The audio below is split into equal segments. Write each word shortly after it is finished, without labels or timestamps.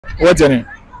What's your name?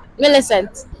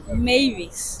 Millicent.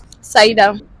 Mavis.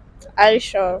 Saida.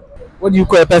 Aisha. What do you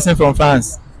call a person from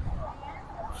France?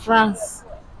 France.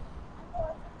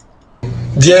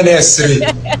 DNS3.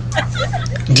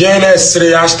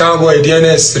 DNS3, hashtag boy,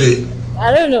 DNS3.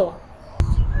 I don't know.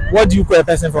 What do you call a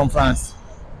person from France?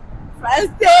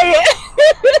 France.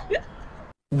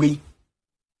 Oui.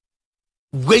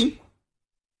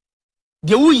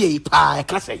 The way I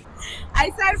say. I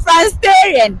said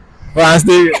Franstarian. France.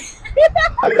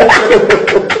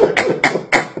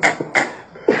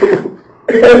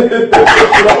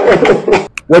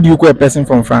 What do you call a person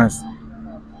from France?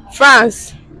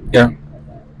 France. Yeah.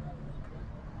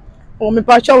 Oh, me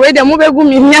pacho we de mo be gu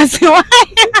mi ni ase wa.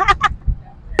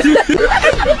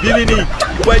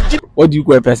 What do you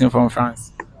call a person from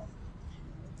France?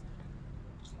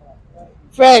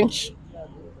 French.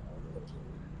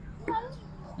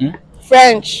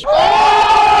 French.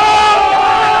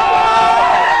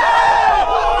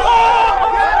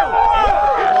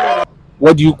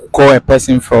 What do you call a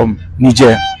person from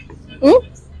Niger?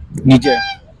 Niger.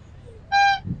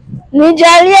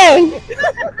 Nigerian.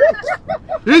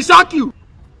 He shock you.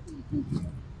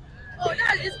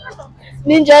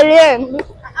 Nigerian.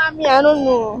 I mean, I don't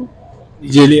know.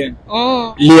 Nigerian.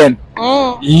 Lien.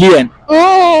 Lien.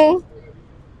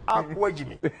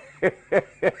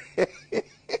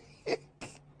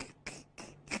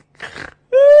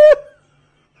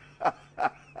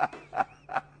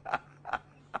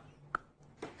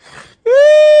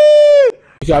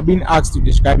 If you are being asked to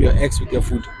describe your ex with your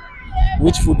food,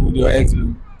 which food would your ex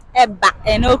be? Eba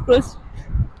and okra soup.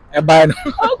 Eba and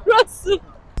Okra soup.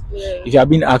 If you are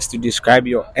being asked to describe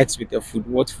your ex with your food,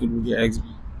 what food would your ex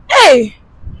be? Hey,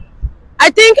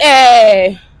 I think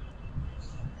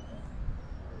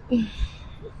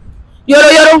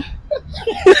Yoro.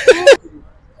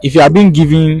 If you are being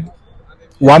given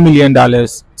 $1 million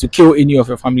to kill any of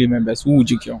your family members, who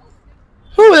would you kill?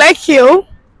 Who will I kill?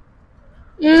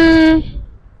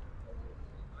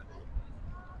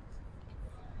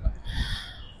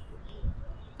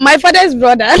 My father's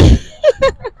brother.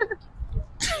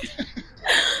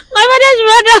 My father's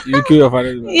brother. You kill your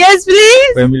father's brother? Yes,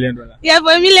 please. For $1 million? Yeah, for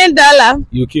 $1 million.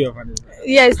 You kill your father's brother?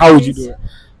 Yes. How would you do it?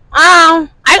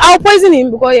 I'll poison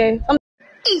him because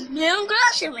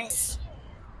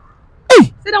Hey,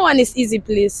 say that one is easy,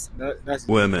 please. That's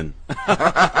women.